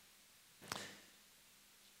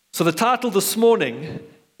So the title this morning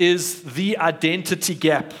is The Identity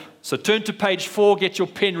Gap. So turn to page 4, get your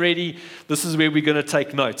pen ready. This is where we're going to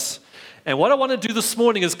take notes. And what I want to do this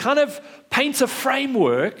morning is kind of paint a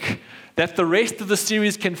framework that the rest of the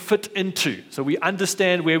series can fit into, so we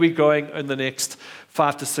understand where we're going in the next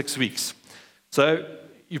 5 to 6 weeks. So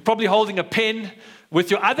you're probably holding a pen.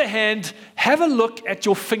 With your other hand, have a look at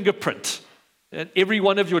your fingerprint. And every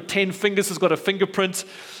one of your 10 fingers has got a fingerprint.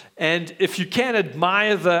 And if you can,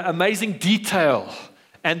 admire the amazing detail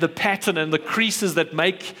and the pattern and the creases that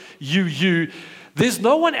make you you. There's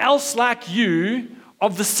no one else like you.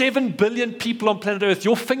 Of the 7 billion people on planet Earth,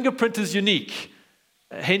 your fingerprint is unique.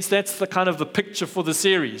 Hence, that's the kind of the picture for the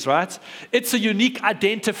series, right? It's a unique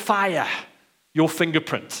identifier, your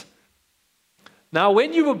fingerprint. Now,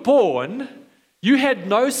 when you were born, you had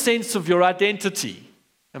no sense of your identity.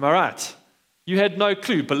 Am I right? You had no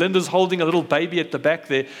clue. Belinda's holding a little baby at the back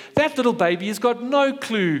there. That little baby has got no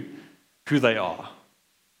clue who they are,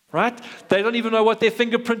 right? They don't even know what their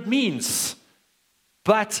fingerprint means.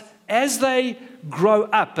 But as they grow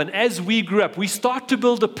up, and as we grew up, we start to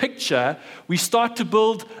build a picture, we start to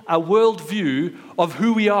build a worldview of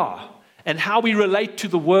who we are and how we relate to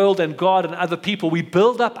the world and God and other people. We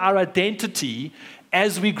build up our identity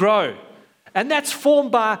as we grow. And that's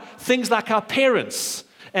formed by things like our parents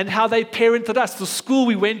and how they parented us, the school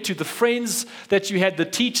we went to, the friends that you had, the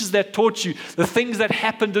teachers that taught you, the things that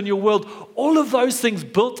happened in your world. All of those things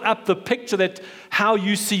built up the picture that how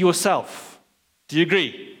you see yourself. Do you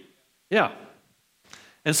agree? Yeah.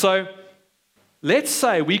 And so, let's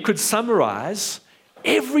say we could summarize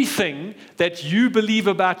everything that you believe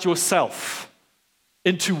about yourself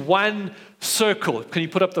into one circle. Can you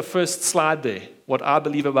put up the first slide there? What I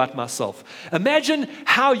believe about myself. Imagine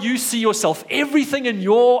how you see yourself. Everything in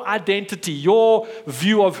your identity, your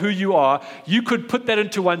view of who you are, you could put that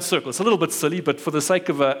into one circle. It's a little bit silly, but for the sake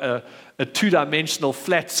of a two-dimensional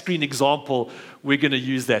flat screen example, we're going to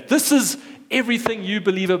use that. This is everything you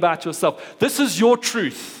believe about yourself. This is your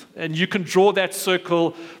truth. And you can draw that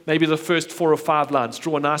circle, maybe the first 4 or 5 lines.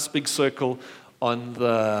 Draw a nice big circle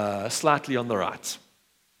slightly on the right.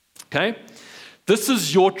 Okay? This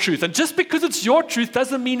is your truth. And just because it's your truth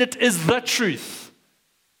doesn't mean it is the truth.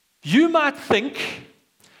 You might think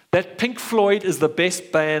that Pink Floyd is the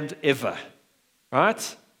best band ever.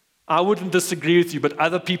 Right? I wouldn't disagree with you, but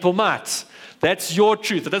other people might. That's your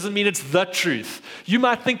truth. It doesn't mean it's the truth. You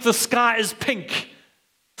might think the sky is pink.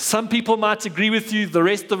 Some people might agree with you. The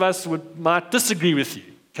rest of us might disagree with you.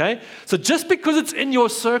 Okay? So just because it's in your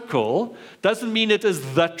circle doesn't mean it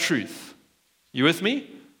is the truth. You with me?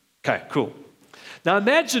 Okay, cool. Now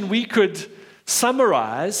imagine we could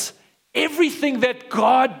summarize everything that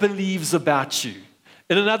God believes about you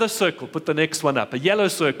in another circle. Put the next one up, a yellow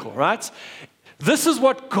circle, right? This is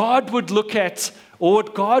what God would look at, or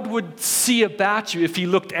what God would see about you if He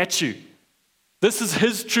looked at you. This is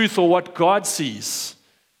His truth, or what God sees.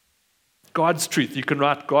 God's truth. You can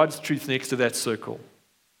write God's truth next to that circle.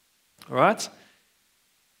 All right?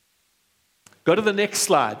 Go to the next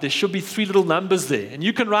slide. There should be 3 little numbers there. And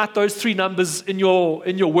you can write those 3 numbers in your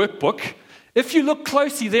workbook. If you look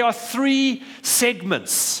closely, there are 3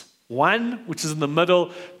 segments. 1, which is in the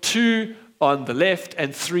middle, 2 on the left,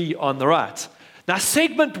 and 3 on the right. Now,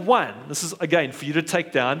 segment 1, this is, again, for you to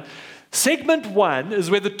take down. Segment 1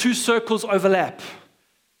 is where the 2 circles overlap.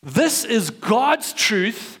 This is God's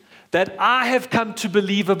truth that I have come to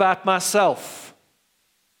believe about myself.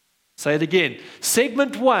 Say it again.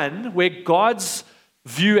 Segment 1, where God's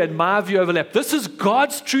view and my view overlap. This is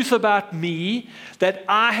God's truth about me that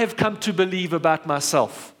I have come to believe about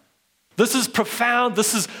myself. This is profound.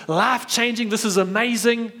 This is life-changing. This is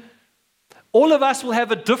amazing. All of us will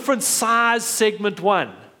have a different size segment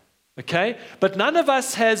 1. Okay? But none of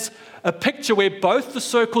us has a picture where both the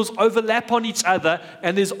circles overlap on each other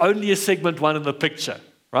and there's only a segment 1 in the picture.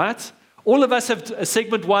 Right? All of us have a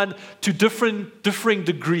segment 1 to differing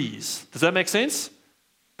degrees. Does that make sense?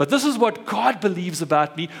 But this is what God believes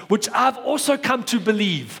about me, which I've also come to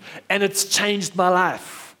believe, and it's changed my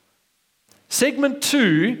life. Segment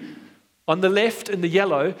 2, on the left in the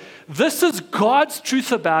yellow, this is God's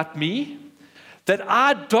truth about me that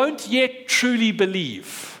I don't yet truly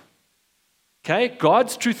believe. Okay?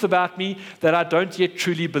 God's truth about me that I don't yet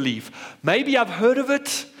truly believe. Maybe I've heard of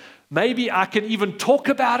it. Maybe I can even talk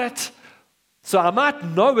about it. So I might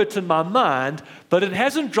know it in my mind, but it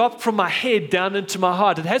hasn't dropped from my head down into my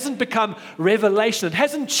heart. It hasn't become revelation. It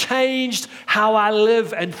hasn't changed how I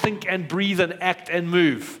live and think and breathe and act and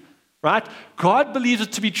move. Right? God believes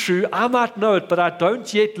it to be true. I might know it, but I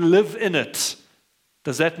don't yet live in it.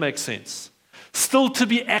 Does that make sense? Still to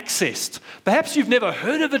be accessed. Perhaps you've never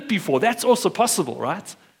heard of it before. That's also possible,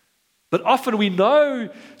 right? But often we know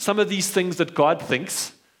some of these things that God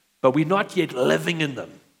thinks, but we're not yet living in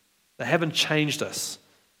them. They haven't changed us.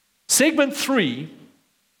 Segment 3,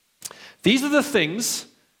 these are the things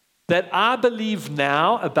that I believe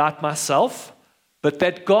now about myself, but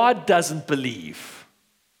that God doesn't believe.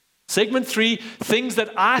 Segment 3, things that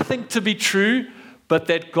I think to be true, but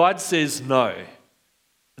that God says no.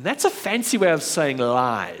 And that's a fancy way of saying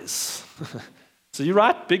lies. So you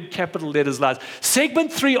write big capital letters lies.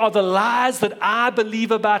 Segment 3 are the lies that I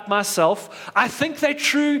believe about myself. I think they're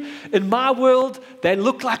true. In my world, they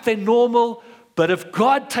look like they're normal. But if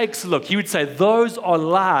God takes a look, he would say, those are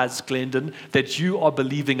lies, Glendon, that you are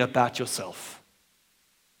believing about yourself.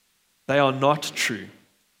 They are not true.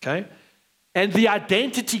 Okay? And the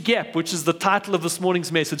identity gap, which is the title of this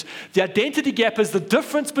morning's message, the identity gap is the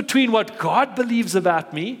difference between what God believes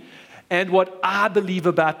about me and what I believe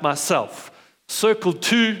about myself. Circle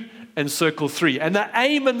 2 and circle 3. And the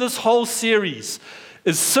aim in this whole series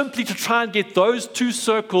is simply to try and get those two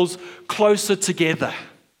circles closer together.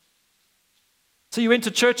 So you went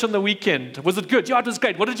to church on the weekend. Was it good? Yeah, it was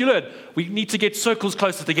great. What did you learn? We need to get circles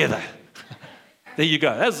closer together. There you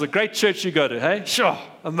go. That's a great church you go to, hey? Sure,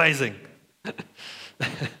 amazing.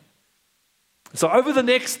 So over the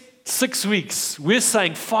next 6 weeks, we're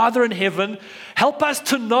saying, Father in heaven, help us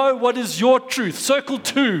to know what is your truth. Circle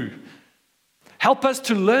 2. Help us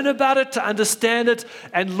to learn about it, to understand it,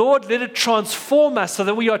 and Lord, let it transform us so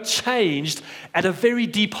that we are changed at a very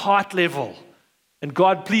deep heart level. And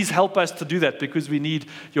God, please help us to do that because we need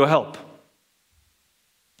your help.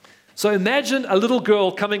 So imagine a little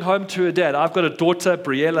girl coming home to her dad. I've got a daughter,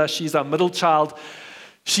 Briella. She's our middle child.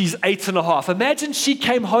 She's 8.5. Imagine she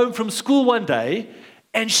came home from school one day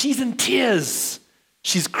and she's in tears.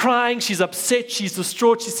 She's crying. She's upset. She's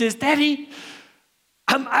distraught. She says, Daddy,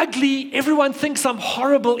 I'm ugly. Everyone thinks I'm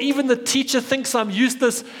horrible. Even the teacher thinks I'm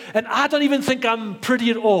useless. And I don't even think I'm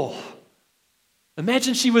pretty at all.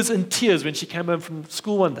 Imagine she was in tears when she came home from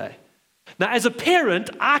school one day. Now, as a parent,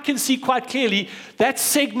 I can see quite clearly that's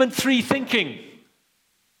segment 3 thinking.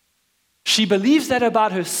 She believes that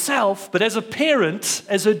about herself, but as a parent,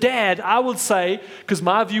 as her dad, I would say, because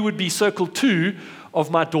my view would be circle 2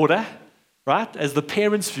 of my daughter, right? As the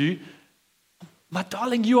parent's view, my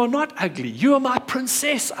darling, you are not ugly. You are my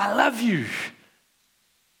princess. I love you.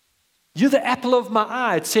 You're the apple of my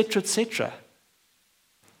eye, etc., etc.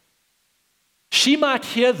 She might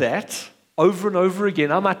hear that over and over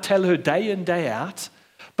again. I might tell her day in, day out.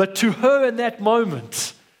 But to her in that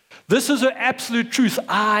moment, this is her absolute truth.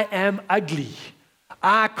 I am ugly.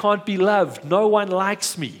 I can't be loved. No one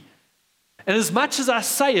likes me. And as much as I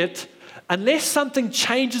say it, unless something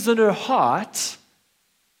changes in her heart,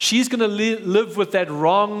 she's going to live with that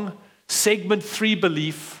wrong segment 3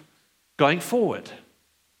 belief going forward.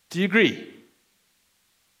 Do you agree?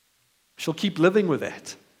 She'll keep living with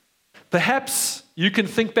that. Perhaps you can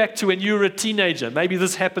think back to when you were a teenager. Maybe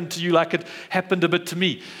this happened to you like it happened a bit to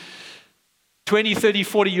me. 20, 30,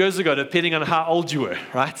 40 years ago, depending on how old you were,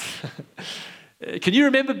 right? Can you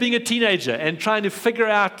remember being a teenager and trying to figure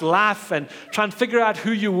out life and trying to figure out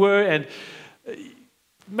who you were? And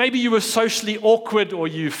maybe you were socially awkward or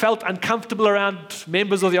you felt uncomfortable around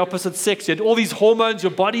members of the opposite sex. You had all these hormones,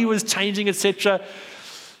 your body was changing, etc.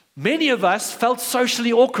 Many of us felt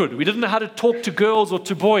socially awkward. We didn't know how to talk to girls or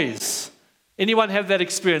to boys. Anyone have that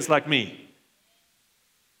experience like me?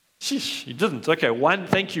 Sheesh, you didn't. Okay,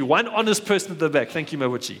 thank you. One honest person at the back. Thank you,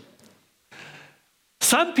 Mawuchi.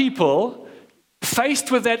 Some people,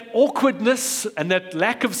 faced with that awkwardness and that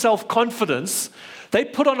lack of self-confidence, they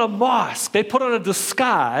put on a mask. They put on a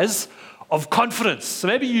disguise of confidence. So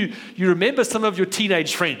maybe you remember some of your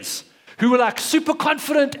teenage friends who were like super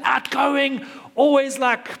confident, outgoing, always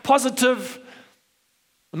like positive.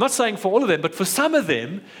 I'm not saying for all of them, but for some of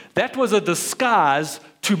them, that was a disguise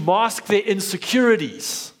to mask their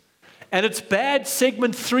insecurities. And it's bad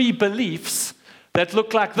segment 3 beliefs that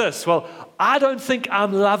look like this. Well, I don't think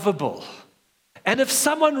I'm lovable. And if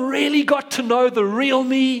someone really got to know the real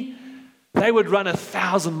me, they would run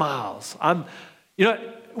 1,000 miles.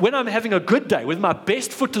 When I'm having a good day, when my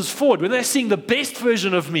best foot is forward, when they're seeing the best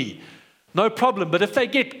version of me, no problem. But if they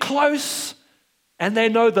get close and they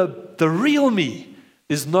know the real me,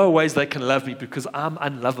 there's no ways they can love me because I'm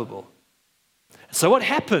unlovable. So what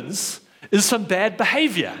happens is some bad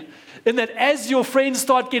behavior. In that as your friends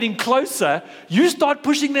start getting closer, you start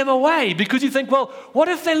pushing them away because you think, well, what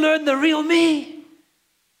if they learn the real me?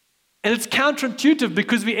 And it's counterintuitive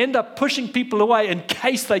because we end up pushing people away in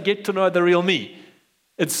case they get to know the real me.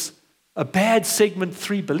 It's a bad segment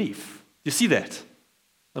 3 belief. You see that?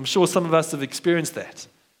 I'm sure some of us have experienced that.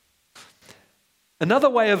 Another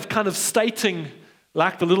way of kind of stating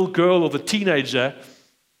like the little girl or the teenager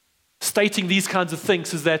stating these kinds of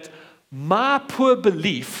things is that my poor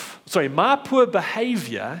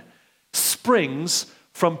behavior springs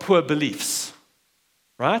from poor beliefs,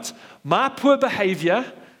 right? My poor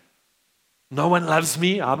behavior, no one loves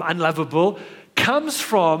me, I'm unlovable, comes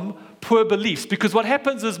from poor beliefs. Because what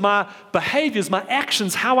happens is my behaviors, my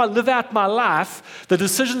actions, how I live out my life, the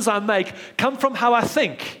decisions I make come from how I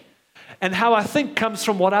think. And how I think comes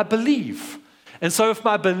from what I believe. And so if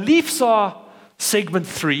my beliefs are segment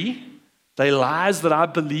 3, they're lies that I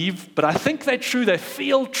believe, but I think they're true, they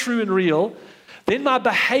feel true and real, then my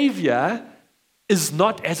behavior is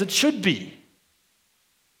not as it should be.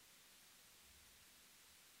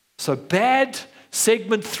 So bad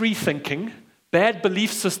segment 3 thinking, bad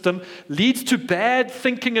belief system leads to bad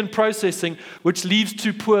thinking and processing, which leads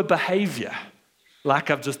to poor behavior, like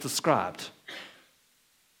I've just described.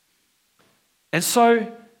 And so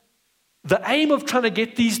the aim of trying to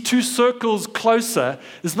get these two circles closer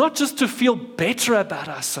is not just to feel better about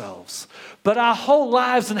ourselves, but our whole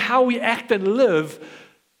lives and how we act and live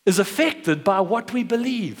is affected by what we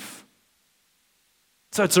believe.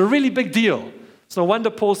 So it's a really big deal. It's no wonder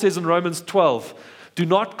Paul says in Romans 12, do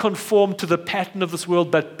not conform to the pattern of this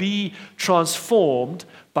world, but be transformed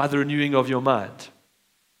by the renewing of your mind.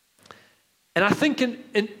 And I think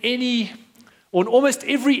in almost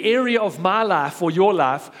every area of my life or your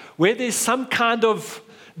life where there's some kind of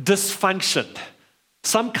dysfunction,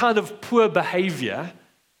 some kind of poor behavior,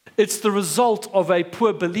 it's the result of a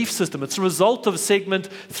poor belief system. It's a result of segment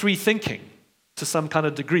 3 thinking to some kind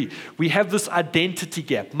of degree. We have this identity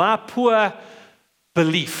gap. My poor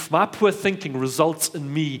belief, my poor thinking results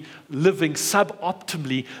in me living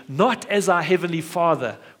suboptimally, not as our Heavenly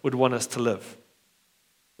Father would want us to live.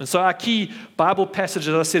 And so our key Bible passage,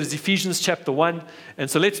 as I said, is Ephesians chapter 1. And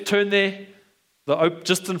so let's turn there,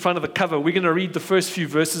 just in front of the cover. We're going to read the first few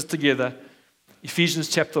verses together. Ephesians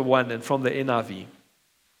chapter 1 and from the NIV.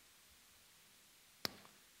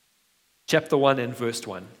 Chapter 1 and verse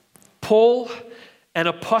 1. Paul, an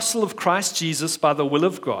apostle of Christ Jesus by the will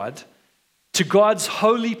of God, to God's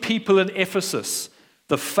holy people in Ephesus,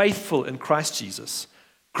 the faithful in Christ Jesus.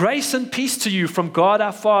 Grace and peace to you from God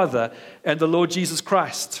our Father and the Lord Jesus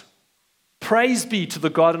Christ. Praise be to the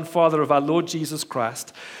God and Father of our Lord Jesus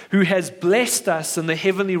Christ, who has blessed us in the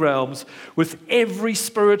heavenly realms with every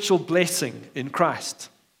spiritual blessing in Christ.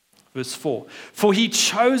 Verse 4. For he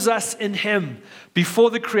chose us in him before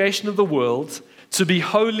the creation of the world to be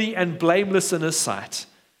holy and blameless in his sight.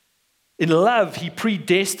 In love, he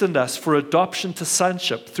predestined us for adoption to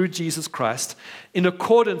sonship through Jesus Christ in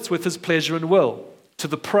accordance with his pleasure and will, to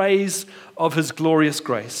the praise of his glorious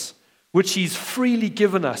grace, which he's freely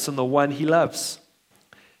given us in the one he loves.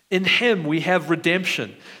 In him we have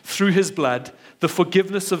redemption through his blood, the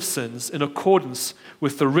forgiveness of sins in accordance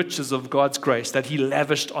with the riches of God's grace that he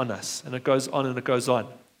lavished on us. And it goes on and it goes on.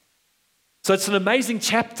 So it's an amazing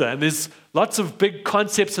chapter, and there's lots of big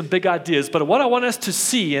concepts and big ideas. But what I want us to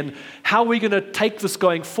see and how we're going to take this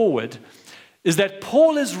going forward is that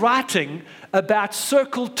Paul is writing about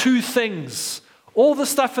circle 2 things. All the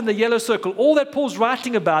stuff in the yellow circle, all that Paul's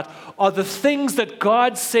writing about are the things that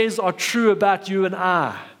God says are true about you and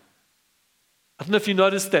I. I don't know if you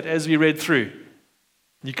noticed that as we read through.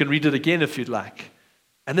 You can read it again if you'd like.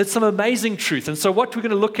 And it's some amazing truth. And so what we're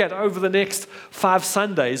going to look at over the next 5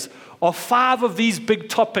 Sundays are 5 of these big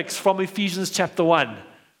topics from Ephesians chapter 1.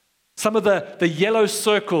 Some of the yellow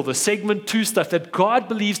circle, the segment 2 stuff that God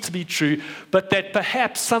believes to be true, but that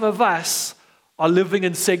perhaps some of us are living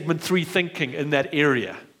in segment 3 thinking in that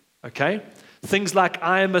area, okay? Things like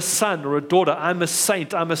I am a son or a daughter, I'm a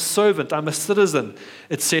saint, I'm a servant, I'm a citizen,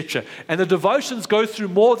 etc. And the devotions go through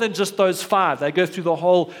more than just those 5. They go through the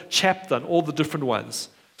whole chapter and all the different ones.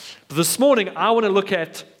 But this morning, I want to look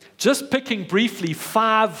at just picking briefly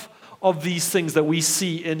 5 of these things that we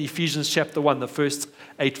see in Ephesians chapter 1, the first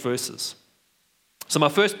 8 verses. So my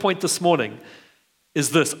first point this morning is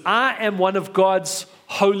this: I am one of God's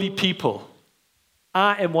holy people.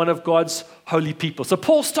 I am one of God's holy people. So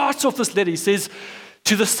Paul starts off this letter. He says,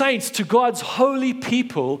 to the saints, to God's holy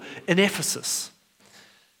people in Ephesus.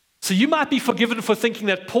 So you might be forgiven for thinking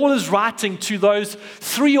that Paul is writing to those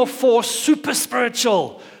 3 or 4 super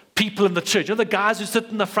spiritual people in the church. You know, the guys who sit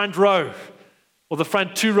in the front row or the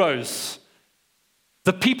front 2 rows.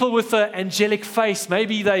 The people with the angelic face.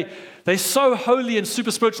 Maybe they're so holy and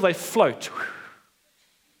super spiritual they float.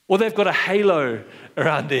 Or they've got a halo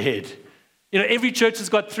around their head. You know, every church has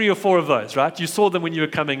got 3 or 4 of those, right? You saw them when you were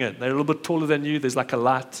coming in. They're a little bit taller than you. There's like a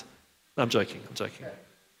light. No, I'm joking.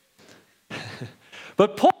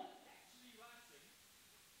 But Paul,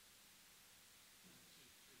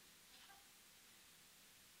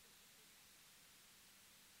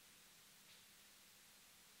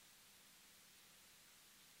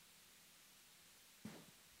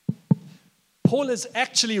 Paul is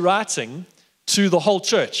actually writing to the whole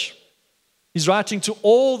church. He's writing to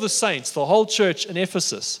all the saints, the whole church in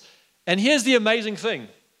Ephesus. And here's the amazing thing.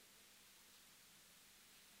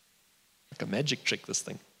 Like a magic trick, this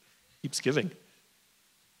thing keeps giving.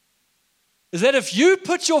 Is that if you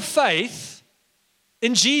put your faith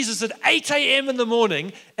in Jesus at 8 a.m. in the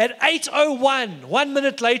morning, at 8:01, 1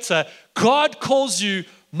 minute later, God calls you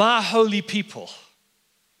my holy people.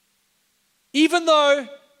 Even though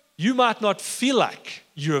you might not feel like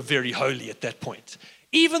you're very holy at that point.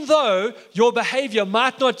 Even though your behavior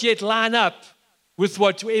might not yet line up with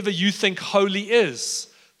whatever you think holy is.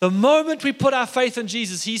 The moment we put our faith in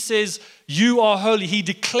Jesus, he says, you are holy. He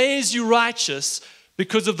declares you righteous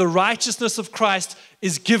because of the righteousness of Christ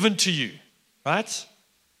is given to you, right?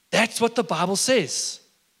 That's what the Bible says.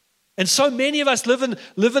 And so many of us live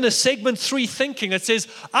in a segment 3 thinking that says,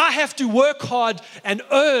 I have to work hard and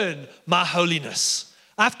earn my holiness.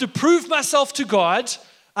 I have to prove myself to God.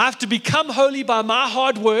 I have to become holy by my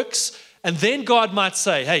hard works. And then God might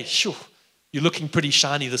say, hey, you're looking pretty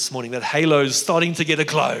shiny this morning. That halo is starting to get a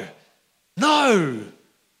glow. No.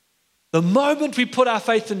 The moment we put our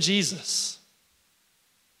faith in Jesus,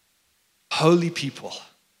 holy people.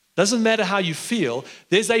 Doesn't matter how you feel.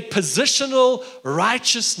 There's a positional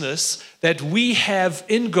righteousness that we have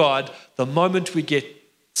in God the moment we get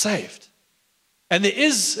saved. And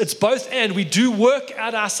it's both and. We do work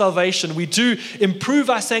out our salvation. We do improve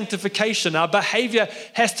our sanctification. Our behavior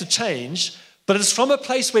has to change. But it's from a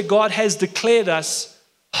place where God has declared us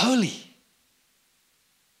holy.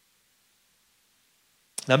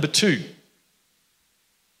 Number 2.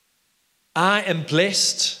 I am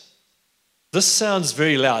blessed. This sounds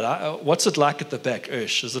very loud. What's it like at the back?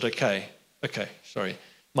 Ursh, is it okay? Okay, sorry.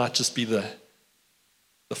 Might just be the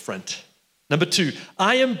front. Number 2,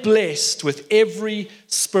 I am blessed with every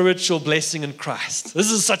spiritual blessing in Christ.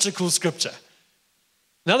 This is such a cool scripture.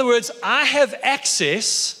 In other words, I have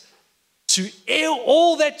access to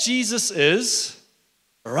all that Jesus is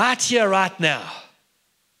right here, right now.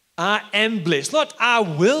 I am blessed. Not I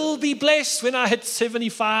will be blessed when I hit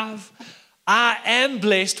 75. I am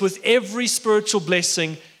blessed with every spiritual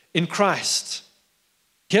blessing in Christ.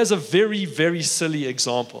 Here's a very, very silly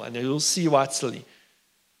example, and you'll see why it's silly.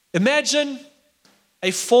 Imagine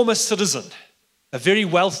a former citizen, a very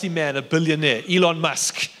wealthy man, a billionaire, Elon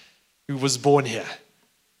Musk, who was born here.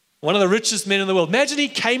 One of the richest men in the world. Imagine he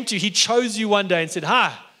chose you one day and said,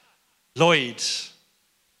 hi, Lloyd,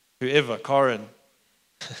 whoever, Corin.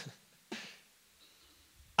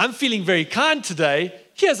 I'm feeling very kind today.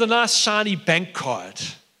 Here's a nice shiny bank card.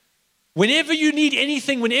 Whenever you need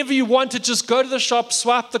anything, whenever you want it, just go to the shop,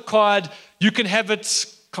 swipe the card, you can have it.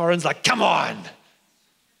 Corin's like, come on.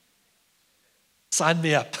 Sign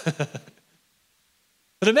me up.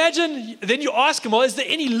 But imagine, then you ask him, well, is there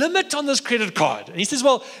any limit on this credit card? And he says,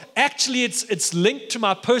 well, actually, it's linked to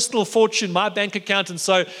my personal fortune, my bank account, and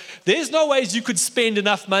so there's no ways you could spend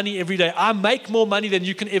enough money every day. I make more money than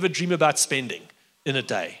you can ever dream about spending in a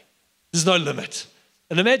day. There's no limit.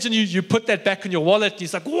 And imagine you put that back in your wallet, and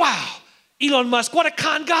he's like, wow, Elon Musk, what a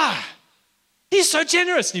kind guy. He's so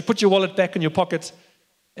generous. And you put your wallet back in your pocket,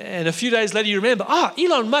 and a few days later you remember,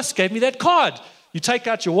 Elon Musk gave me that card. You take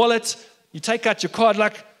out your wallet, you take out your card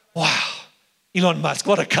like, wow, Elon Musk,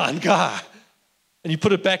 what a kind guy. And you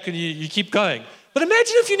put it back and you keep going. But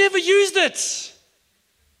imagine if you never used it.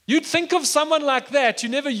 You'd think of someone like that who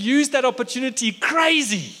never used that opportunity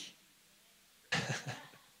crazy.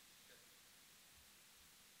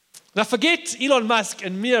 Now forget Elon Musk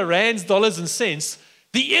and mere rands, dollars and cents.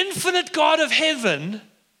 The infinite God of heaven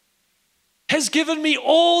has given me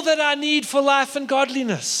all that I need for life and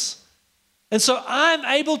godliness. And so I'm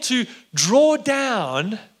able to draw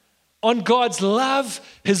down on God's love,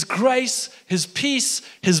 His grace, His peace,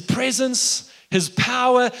 His presence, His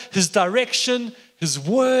power, His direction, His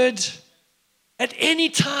word at any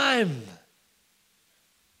time.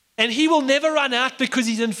 And He will never run out because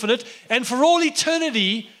He's infinite. And for all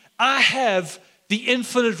eternity, I have the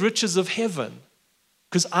infinite riches of heaven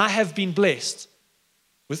because I have been blessed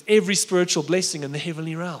with every spiritual blessing in the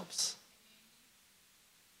heavenly realms.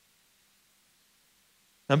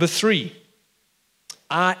 Number 3,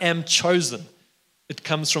 I am chosen. It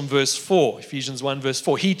comes from verse 4, Ephesians 1 verse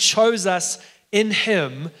 4. He chose us in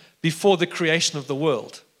Him before the creation of the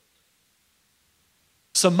world.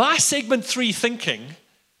 So my segment 3 thinking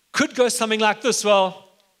could go something like this. Well,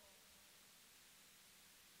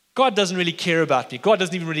 God doesn't really care about me. God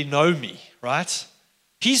doesn't even really know me, right?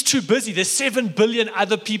 He's too busy. There's 7 billion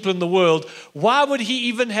other people in the world. Why would He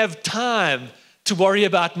even have time to worry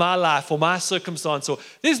about my life or my circumstance? Or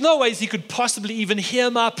there's no ways He could possibly even hear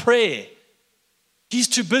my prayer. He's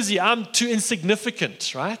too busy. I'm too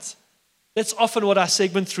insignificant, right? That's often what our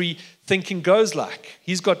segment 3 thinking goes like.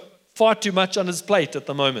 He's got far too much on his plate at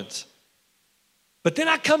the moment. But then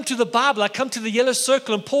I come to the Bible, I come to the yellow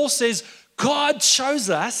circle, and Paul says, God chose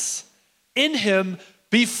us in him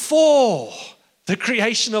before the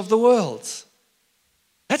creation of the world.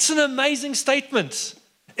 That's an amazing statement,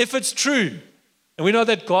 if it's true. And we know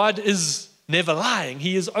that God is never lying.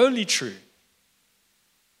 He is only true.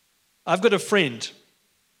 I've got a friend.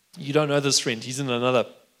 You don't know this friend. He's in another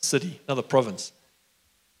city, another province.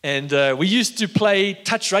 And we used to play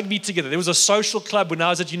touch rugby together. There was a social club when I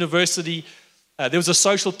was at university. There was a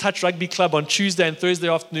social touch rugby club on Tuesday and Thursday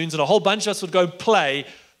afternoons, and a whole bunch of us would go and play.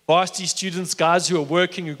 Varsity students, guys who were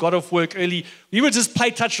working, who got off work early. We would just play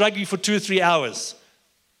touch rugby for 2 or 3 hours.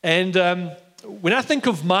 And when I think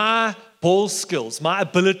of my ball skills, my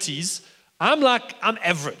abilities, I'm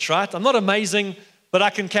average, right? I'm not amazing, but I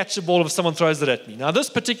can catch the ball if someone throws it at me. Now, this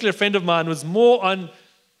particular friend of mine was more on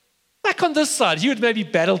this side. He would maybe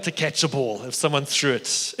battle to catch a ball if someone threw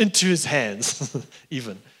it into his hands,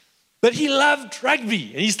 even. But he loved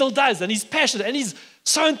rugby, and he still does, and he's passionate, and he's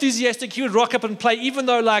so enthusiastic. He would rock up and play, even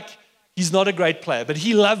though he's not a great player, but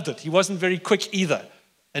he loved it. He wasn't very quick either,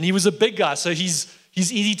 and he was a big guy, so he's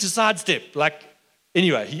easy to sidestep.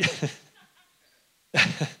 Anyway,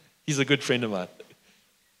 he's a good friend of mine.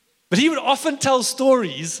 But he would often tell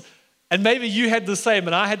stories, and maybe you had the same,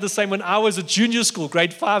 and I had the same when I was at junior school,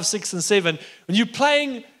 grade 5, 6, and 7, when you're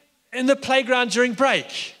playing in the playground during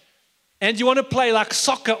break. And you want to play like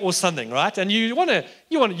soccer or something, right? And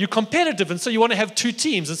you're competitive, and so you want to have 2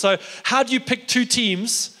 teams. And so how do you pick 2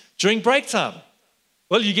 teams during break time?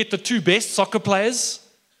 Well, you get the 2 best soccer players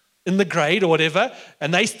in the grade or whatever,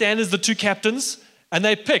 and they stand as the 2 captains, and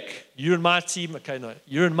they pick, you and my team,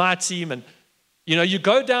 you're in my team, and you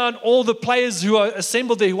go down all the players who are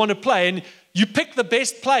assembled there who want to play, and you pick the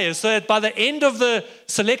best players so that by the end of the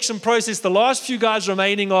selection process, the last few guys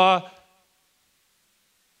remaining are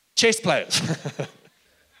chess players.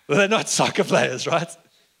 Well, they're not soccer players, right?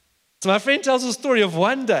 So my friend tells a story of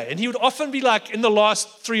one day, and he would often be in the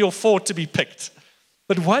last 3 or 4 to be picked.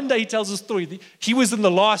 But one day he tells a story, he was in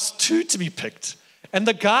the last 2 to be picked. And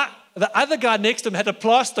the other guy next to him had a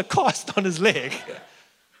plaster cast on his leg.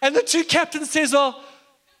 And the 2 captains says, well,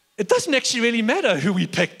 it doesn't actually really matter who we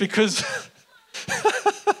pick because...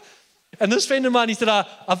 And this friend of mine, he said,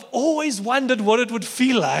 I've always wondered what it would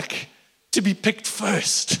feel like to be picked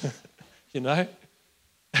first,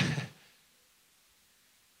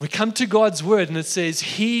 We come to God's word and it says,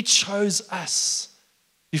 he chose us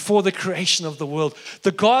before the creation of the world.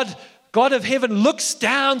 The God of heaven looks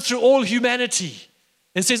down through all humanity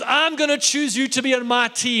and says, I'm going to choose you to be on my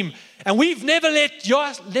team. And we've never let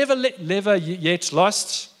Yost.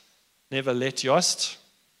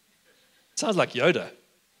 Sounds like Yoda.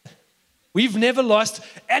 We've never lost,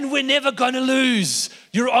 and we're never going to lose.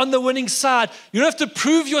 You're on the winning side. You don't have to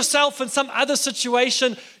prove yourself in some other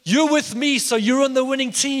situation. You're with me, so you're on the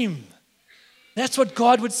winning team. That's what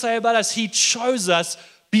God would say about us. He chose us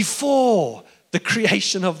before the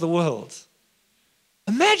creation of the world.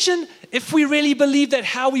 Imagine if we really believed that,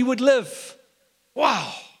 how we would live.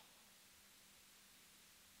 Wow.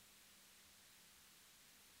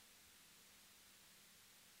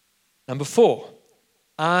 Number 4.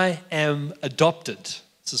 I am adopted.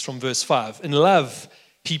 This is from verse 5. In love,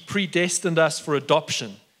 he predestined us for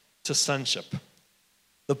adoption to sonship.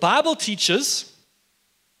 The Bible teaches,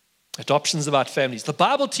 adoption's about families. The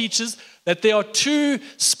Bible teaches that there are 2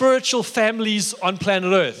 spiritual families on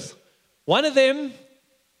planet Earth. One of them,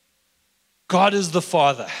 God is the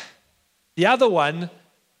Father. The other one,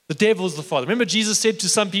 the devil is the father. Remember, Jesus said to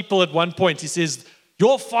some people at one point, he says,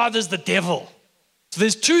 your father's the devil. So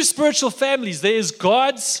there's 2 spiritual families. There is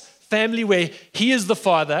God's family where he is the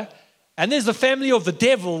father, and there's the family of the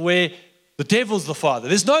devil where the devil's the father.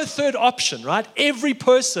 There's no third option, right? Every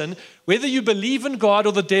person, whether you believe in God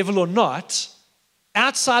or the devil or not,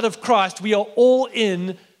 outside of Christ, we are all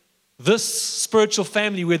in this spiritual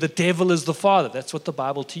family where the devil is the father. That's what the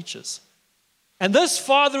Bible teaches. And this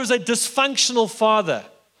father is a dysfunctional father.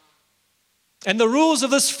 And the rules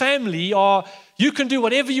of this family are you can do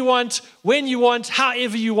whatever you want, when you want,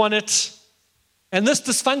 however you want it. And this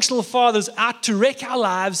dysfunctional father is out to wreck our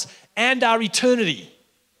lives and our eternity.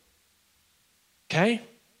 Okay?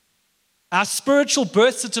 Our spiritual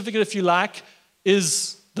birth certificate, if you like,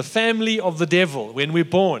 is the family of the devil when we're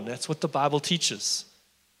born. That's what the Bible teaches.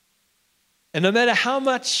 And no matter how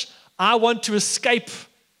much I want to escape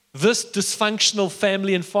this dysfunctional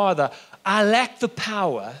family and father, I lack the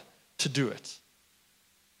power to do it.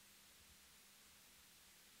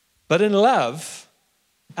 But in love,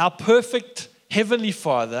 our perfect Heavenly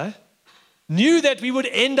Father knew that we would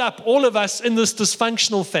end up, all of us, in this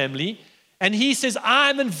dysfunctional family. And he says,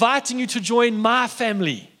 I'm inviting you to join my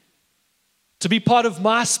family, to be part of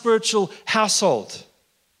my spiritual household.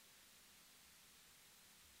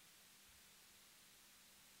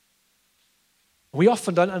 We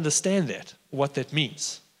often don't understand that, what that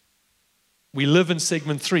means. We live in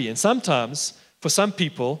segment 3. And sometimes, for some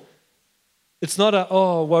people, it's not a,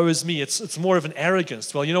 oh, woe is me. It's more of an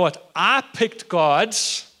arrogance. Well, you know what? I picked God.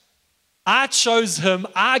 I chose him.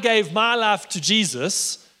 I gave my life to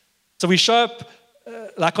Jesus. So we show up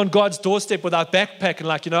like on God's doorstep with our backpack and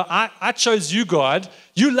like, I chose you, God.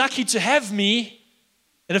 You're lucky to have me.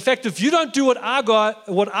 And in fact, if you don't do what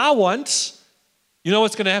I want, you know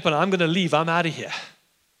what's going to happen? I'm going to leave. I'm out of here.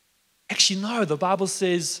 Actually, no. The Bible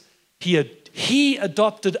says he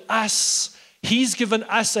adopted us. He's given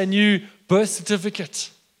us a new birth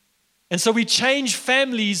certificate. And so we change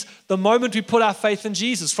families the moment we put our faith in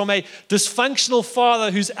Jesus, from a dysfunctional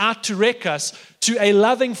father who's out to wreck us to a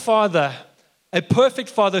loving father, a perfect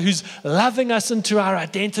father who's loving us into our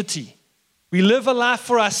identity. We live a life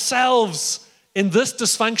for ourselves in this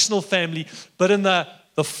dysfunctional family, but in the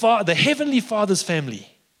Heavenly Father's family,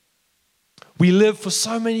 we live for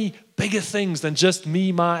so many bigger things than just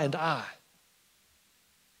me, my, and I.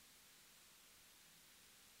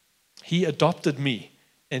 He adopted me.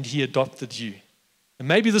 And he adopted you. And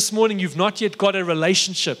maybe this morning you've not yet got a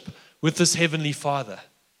relationship with this Heavenly Father.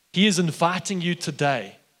 He is inviting you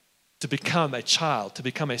today to become a child, to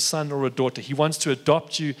become a son or a daughter. He wants to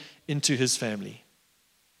adopt you into his family.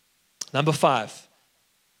 Number 5,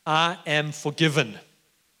 I am forgiven.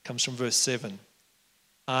 Comes from verse 7.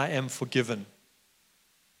 I am forgiven.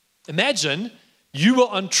 Imagine you were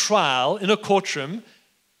on trial in a courtroom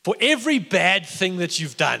for every bad thing that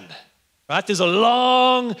you've done. Right? There's a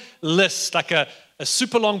long list, like a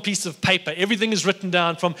super long piece of paper. Everything is written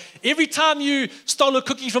down, from every time you stole a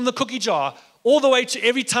cookie from the cookie jar all the way to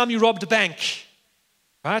every time you robbed a bank.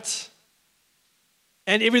 Right?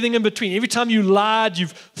 And everything in between. Every time you lied,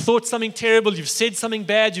 you've thought something terrible, you've said something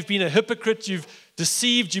bad, you've been a hypocrite, you've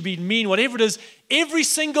deceived, you've been mean, whatever it is, every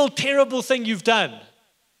single terrible thing you've done,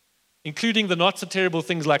 including the not so terrible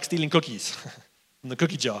things like stealing cookies from the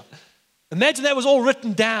cookie jar. Imagine that was all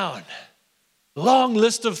written down. Long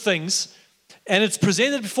list of things, and it's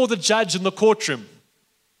presented before the judge in the courtroom.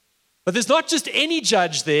 But there's not just any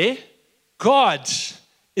judge there. God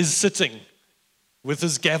is sitting with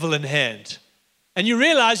his gavel in hand. And you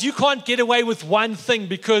realize you can't get away with one thing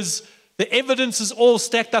because the evidence is all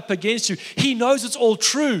stacked up against you. He knows it's all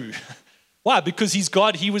true. Why? Because he's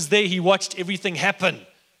God. He was there. He watched everything happen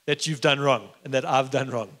that you've done wrong and that I've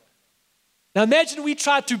done wrong. Now imagine we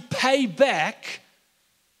try to pay back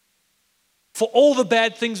for all the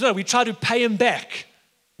bad things. No, we try to pay him back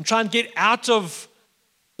and try and get out of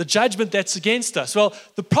the judgment that's against us. Well,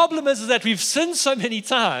 the problem is that we've sinned so many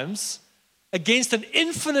times against an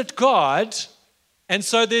infinite God, and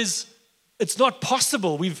so it's not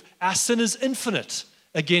possible. Our sin is infinite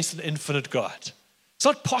against an infinite God. It's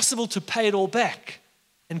not possible to pay it all back,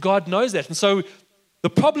 and God knows that. And so the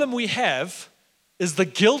problem we have is the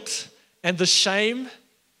guilt and the shame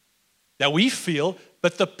that we feel,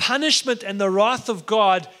 but the punishment and the wrath of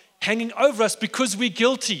God hanging over us because we're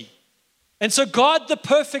guilty. And so God, the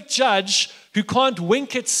perfect judge who can't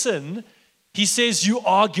wink at sin, he says, you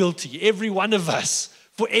are guilty, every one of us,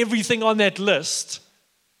 for everything on that list.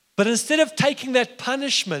 But instead of taking that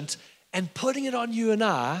punishment and putting it on you and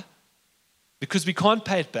I, because we can't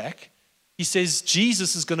pay it back, he says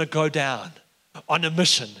Jesus is going to go down on a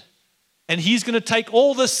mission. And he's going to take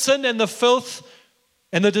all the sin and the filth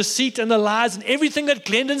and the deceit and the lies and everything that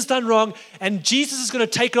Glendon's done wrong, and Jesus is going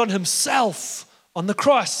to take it on himself on the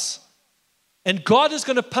cross. And God is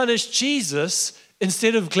going to punish Jesus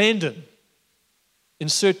instead of Glendon.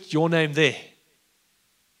 Insert your name there.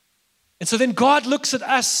 And so then God looks at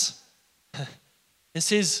us and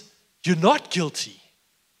says, you're not guilty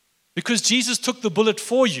because Jesus took the bullet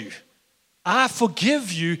for you. I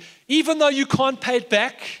forgive you, even though you can't pay it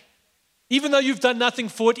back. Even though you've done nothing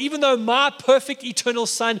for it, even though my perfect eternal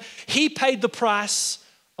Son, he paid the price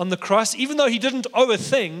on the cross, even though he didn't owe a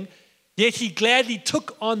thing, yet he gladly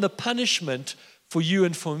took on the punishment for you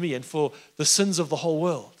and for me and for the sins of the whole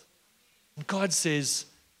world. And God says,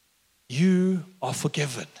 you are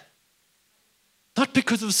forgiven. Not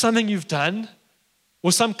because of something you've done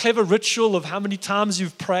or some clever ritual of how many times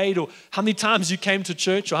you've prayed or how many times you came to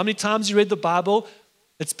church or how many times you read the Bible.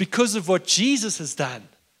 It's because of what Jesus has done.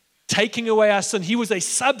 Taking away our sin. He was a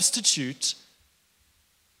substitute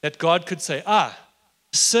that God could say,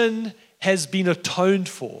 sin has been atoned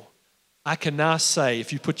for. I can now say,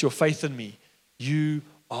 if you put your faith in me, you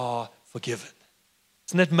are forgiven.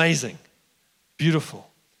 Isn't that amazing? Beautiful.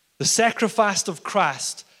 The sacrifice of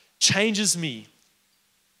Christ changes me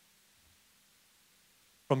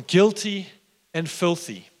from guilty and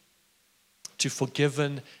filthy to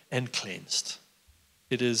forgiven and cleansed.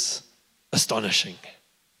 It is astonishing.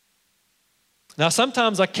 Now,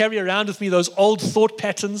 sometimes I carry around with me those old thought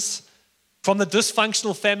patterns from the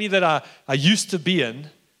dysfunctional family that I used to be in.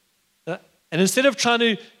 And instead of trying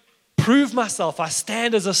to prove myself, I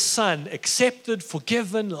stand as a son, accepted,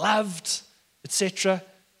 forgiven, loved, etc.,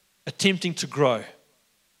 attempting to grow.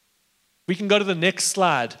 We can go to the next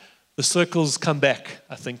slide. The circles come back,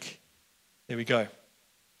 I think. There we go.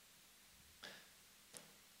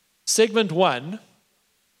 Segment 1,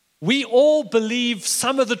 we all believe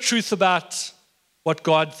some of the truth about what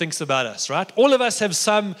God thinks about us, right? All of us have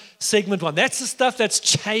some segment 1. That's the stuff that's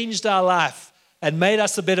changed our life and made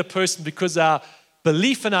us a better person because our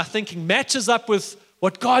belief and our thinking matches up with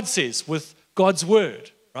what God says, with God's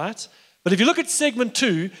word, right? But if you look at segment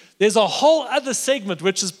 2, there's a whole other segment,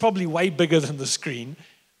 which is probably way bigger than the screen,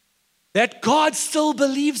 that God still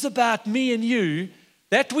believes about me and you,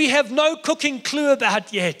 that we have no cooking clue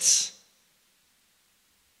about yet.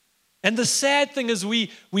 And the sad thing is we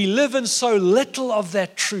live in so little of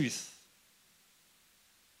that truth.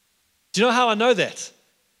 Do you know how I know that?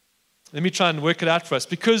 Let me try and work it out for us.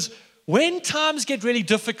 Because when times get really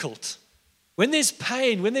difficult, when there's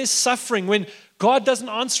pain, when there's suffering, when God doesn't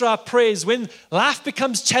answer our prayers, when life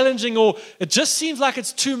becomes challenging or it just seems like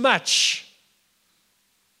it's too much,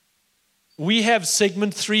 we have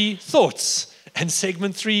segment 3 thoughts and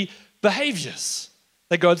segment 3 behaviors.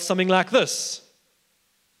 They go something like this.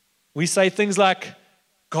 We say things like,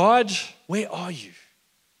 God, where are you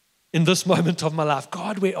in this moment of my life?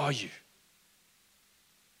 God, where are you?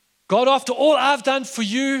 God, after all I've done for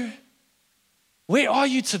you, where are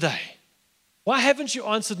you today? Why haven't you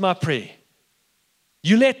answered my prayer?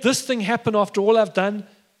 You let this thing happen after all I've done?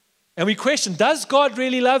 And we question, does God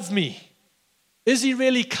really love me? Is he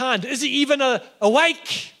really kind? Is he even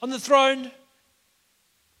awake on the throne?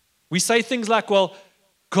 We say things like, well,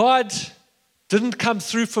 God didn't come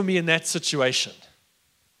through for me in that situation.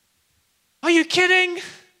 Are you kidding?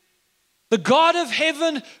 The God of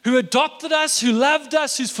heaven who adopted us, who loved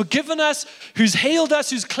us, who's forgiven us, who's healed us,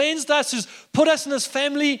 who's cleansed us, who's put us in his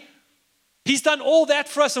family, he's done all that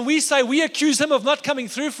for us, and we accuse him of not coming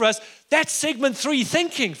through for us. That's segment 3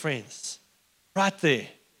 thinking, friends, right there.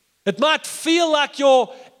 It might feel like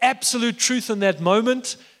your absolute truth in that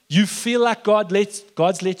moment. You feel like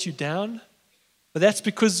God's let you down, but that's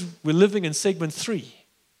because we're living in segment 3.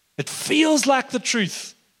 It feels like the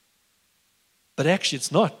truth, but actually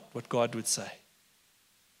it's not what God would say.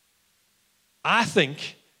 I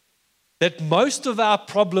think that most of our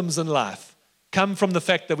problems in life come from the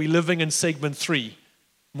fact that we're living in segment 3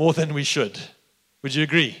 more than we should. Would you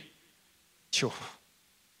agree? Sure.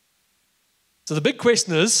 So the big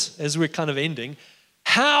question is, as we're kind of ending,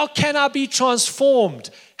 how can I be transformed?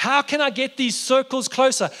 How can I get these circles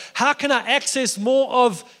closer? How can I access more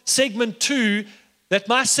of segment 2 that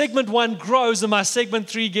my segment 1 grows and my segment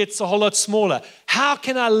 3 gets a whole lot smaller? How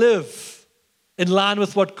can I live in line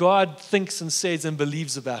with what God thinks and says and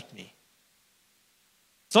believes about me?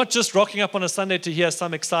 It's not just rocking up on a Sunday to hear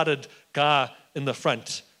some excited guy in the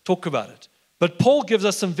front talk about it. But Paul gives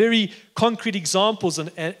us some very concrete examples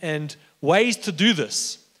and ways to do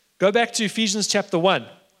this. Go back to Ephesians chapter 1,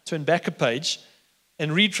 turn back a page,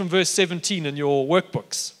 and read from verse 17 in your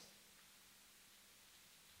workbooks.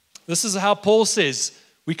 This is how Paul says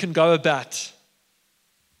we can go about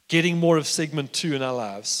getting more of segment 2 in our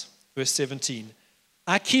lives. Verse 17,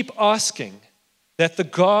 I keep asking that the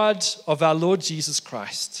God of our Lord Jesus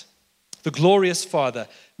Christ, the glorious Father,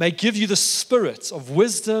 may give you the spirit of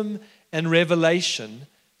wisdom and revelation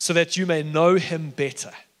so that you may know him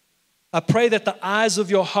better. I pray that the eyes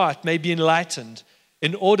of your heart may be enlightened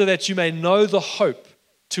in order that you may know the hope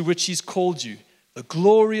to which he's called you, the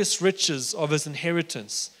glorious riches of his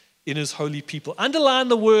inheritance in his holy people. Underline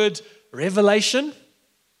the word revelation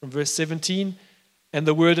from verse 17 and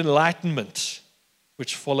the word enlightenment,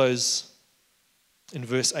 which follows in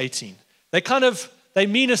verse 18. They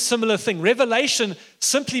mean a similar thing. Revelation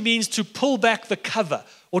simply means to pull back the cover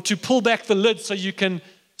or to pull back the lid so you can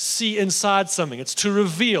see inside something. It's to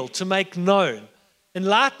reveal, to make known.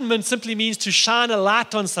 Enlightenment simply means to shine a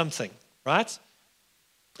light on something, right?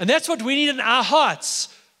 And that's what we need in our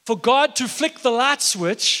hearts, for God to flick the light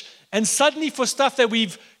switch and suddenly for stuff that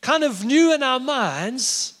we've kind of knew in our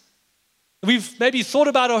minds, we've maybe thought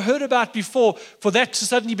about or heard about before, for that to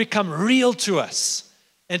suddenly become real to us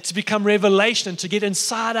and to become revelation and to get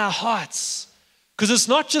inside our hearts. Because it's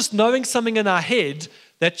not just knowing something in our head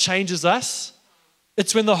that changes us.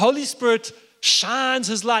 It's when the Holy Spirit shines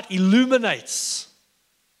His light, illuminates.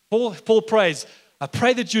 Paul prays, I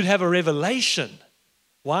pray that you'd have a revelation.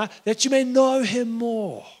 Why? That you may know Him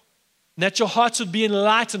more. And that your hearts would be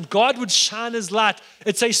enlightened. God would shine His light.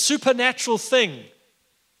 It's a supernatural thing.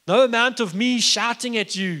 No amount of me shouting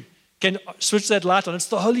at you can switch that light on. It's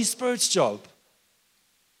the Holy Spirit's job.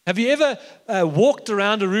 Have you ever walked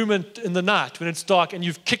around a room in the night when it's dark and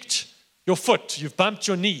you've kicked your foot, you've bumped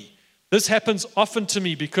your knee? This happens often to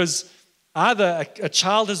me because either a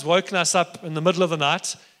child has woken us up in the middle of the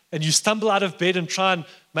night and you stumble out of bed and try and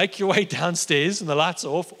make your way downstairs and the lights are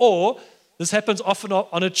off, or this happens often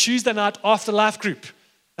on a Tuesday night after life group.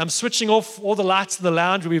 I'm switching off all the lights in the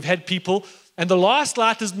lounge where we've had people, and the last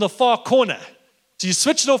light is in the far corner. So you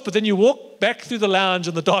switch it off, but then you walk back through the lounge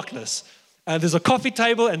in the darkness. And there's a coffee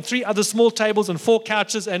table and 3 other small tables and 4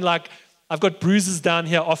 couches, and I've got bruises down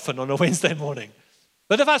here often on a Wednesday morning.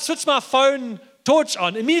 But if I switch my phone torch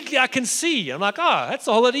on, immediately I can see. I'm like, that's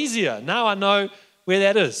a whole lot easier. Now I know where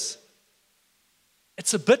that is.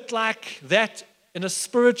 It's a bit like that in a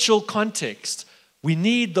spiritual context. We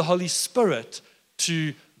need the Holy Spirit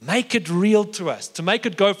to make it real to us, to make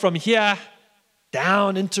it go from here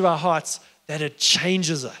down into our hearts, that it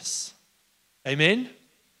changes us. Amen?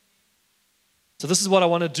 So this is what I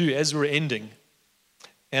want to do as we're ending.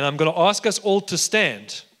 And I'm going to ask us all to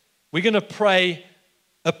stand. We're going to pray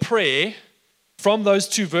a prayer from those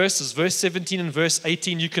 2 verses, verse 17 and verse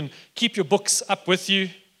 18. You can keep your books up with you.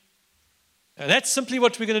 And that's simply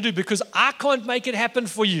what we're going to do, because I can't make it happen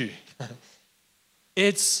for you.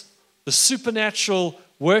 It's the supernatural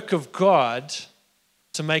work of God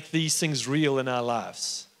to make these things real in our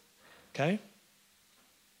lives. Okay?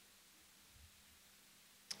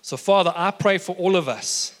 So, Father, I pray for all of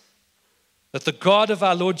us that the God of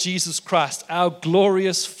our Lord Jesus Christ, our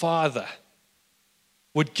glorious Father,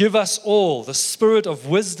 would give us all the spirit of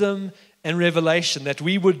wisdom and revelation, that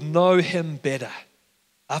we would know Him better.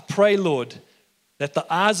 I pray, Lord, that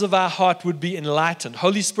the eyes of our heart would be enlightened.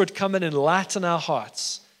 Holy Spirit, come and enlighten our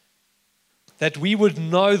hearts, that we would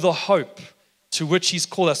know the hope to which He's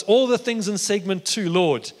called us. All the things in segment 2,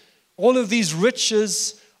 Lord, all of these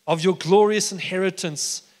riches of your glorious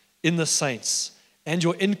inheritance in the saints and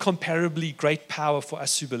your incomparably great power for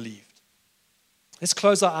us who believed. Let's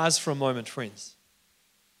close our eyes for a moment, friends.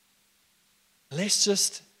 Let's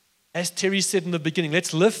just, as Terry said in the beginning,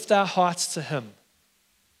 let's lift our hearts to Him.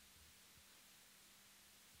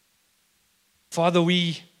 Father,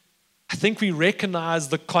 I think we recognize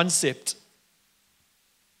the concept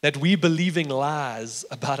that we're believing lies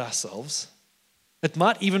about ourselves. It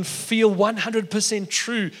might even feel 100%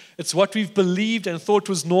 true. It's what we've believed and thought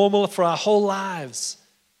was normal for our whole lives.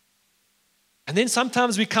 And then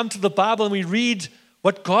sometimes we come to the Bible and we read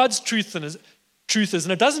what God's truth is,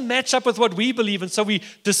 and it doesn't match up with what we believe, and so we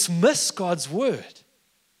dismiss God's word.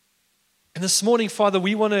 And this morning, Father,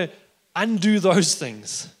 we want to undo those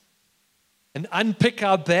things and unpick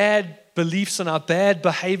our bad beliefs and our bad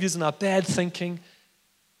behaviors and our bad thinking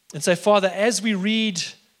and say, Father, as we read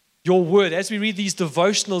your word, as we read these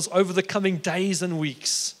devotionals over the coming days and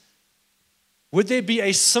weeks, would there be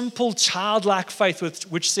a simple childlike faith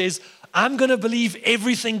which says, I'm going to believe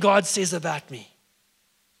everything God says about me.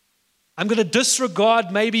 I'm going to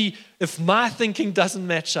disregard maybe if my thinking doesn't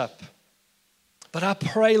match up. But I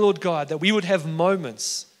pray, Lord God, that we would have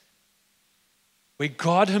moments where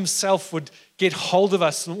God Himself would get hold of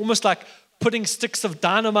us, almost like putting sticks of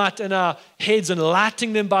dynamite in our heads and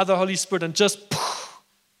lighting them by the Holy Spirit, and just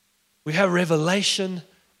we have revelation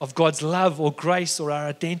of God's love or grace or our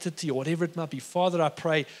identity or whatever it might be. Father, I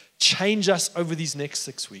pray, change us over these next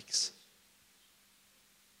 6 weeks.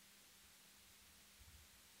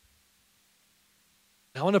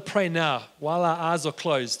 I want to pray now, while our eyes are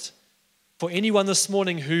closed, for anyone this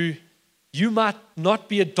morning who you might not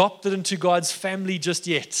be adopted into God's family just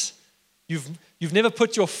yet. You've never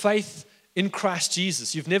put your faith in Christ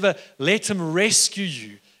Jesus. You've never let Him rescue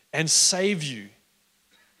you and save you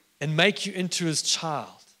and make you into His child.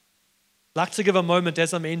 I'd like to give a moment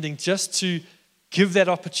as I'm ending just to give that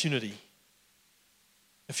opportunity.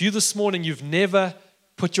 If you this morning, you've never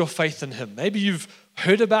put your faith in Him. Maybe you've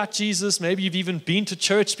heard about Jesus. Maybe you've even been to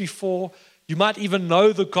church before. You might even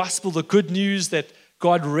know the gospel, the good news that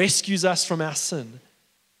God rescues us from our sin.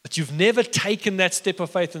 But you've never taken that step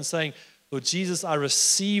of faith and saying, Lord Jesus, I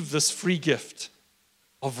receive this free gift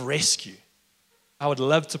of rescue. I would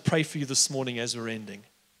love to pray for you this morning as we're ending.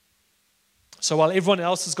 So while everyone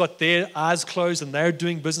else has got their eyes closed and they're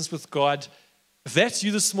doing business with God, if that's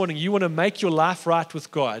you this morning, you want to make your life right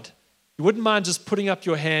with God, you wouldn't mind just putting up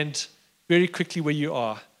your hand very quickly where you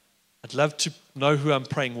are. I'd love to know who I'm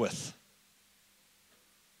praying with.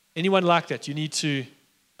 Anyone like that? You need to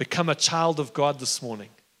become a child of God this morning.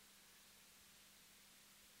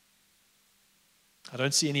 I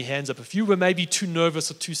don't see any hands up. If you were maybe too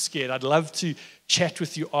nervous or too scared, I'd love to chat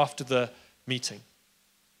with you after the meeting.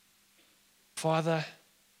 Father,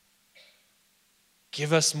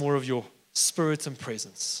 give us more of your spirit and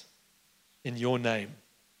presence. In your name,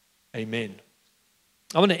 amen.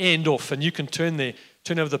 I want to end off, and you can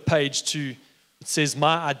turn over the page to, it says,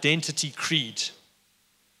 My Identity Creed.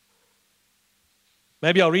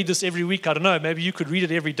 Maybe I'll read this every week. I don't know. Maybe you could read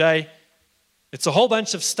it every day. It's a whole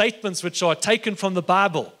bunch of statements which are taken from the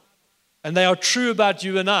Bible, and they are true about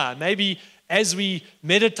you and I. Maybe as we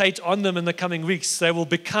meditate on them in the coming weeks, they will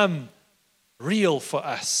become real for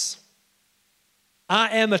us. I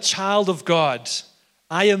am a child of God.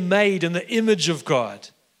 I am made in the image of God.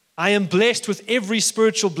 I am blessed with every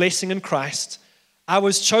spiritual blessing in Christ. I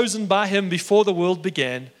was chosen by Him before the world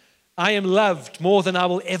began. I am loved more than I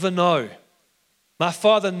will ever know. My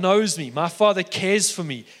Father knows me. My Father cares for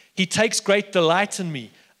me. He takes great delight in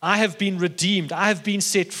me. I have been redeemed. I have been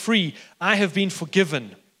set free. I have been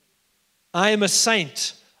forgiven. I am a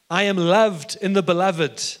saint. I am loved in the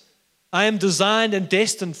beloved. I am designed and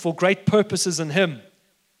destined for great purposes in Him.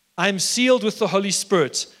 I am sealed with the Holy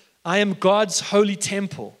Spirit. I am God's holy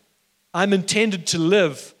temple. I am intended to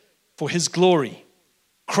live for His glory.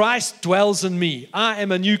 Christ dwells in me. I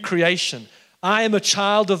am a new creation. I am a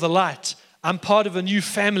child of the light. I'm part of a new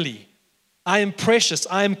family. I am precious.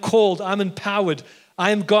 I am called. I'm empowered.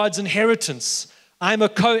 I am God's inheritance. I am a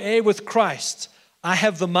co-heir with Christ. I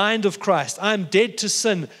have the mind of Christ. I am dead to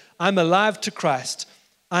sin. I'm alive to Christ.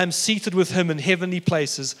 I am seated with Him in heavenly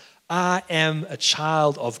places. I am a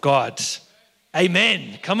child of God.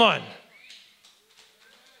 Amen. Come on.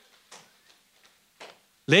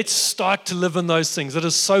 Let's start to live in those things. It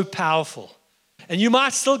is so powerful. And you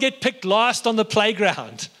might still get picked last on the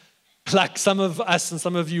playground, like some of us and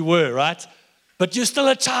some of you were, right? But you're still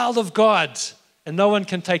a child of God, and no one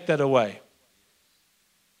can take that away.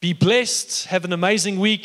 Be blessed. Have an amazing week.